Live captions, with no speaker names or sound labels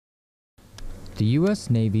The U.S.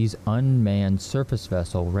 Navy's Unmanned Surface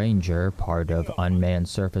Vessel Ranger, part of Unmanned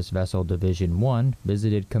Surface Vessel Division 1,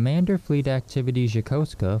 visited Commander Fleet Activities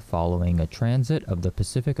Yokosuka following a transit of the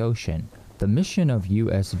Pacific Ocean. The mission of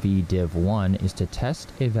USVDIV-1 is to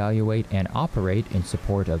test, evaluate, and operate in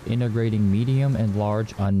support of integrating medium and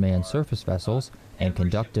large unmanned surface vessels and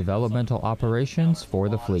conduct developmental operations for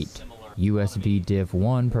the fleet.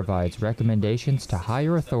 USVDIV-1 provides recommendations to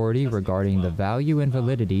higher authority regarding the value and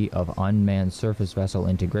validity of unmanned surface vessel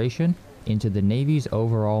integration into the Navy's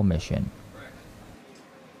overall mission.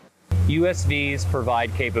 USVs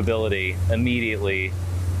provide capability immediately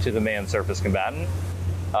to the manned surface combatant,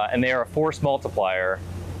 and they are a force multiplier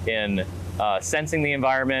in sensing the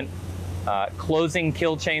environment, closing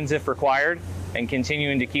kill chains if required, and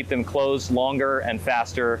continuing to keep them closed longer and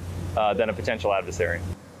faster than a potential adversary.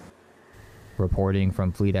 Reporting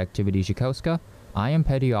from Fleet Activities Yokosuka, I am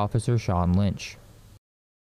Petty Officer Sean Lynch.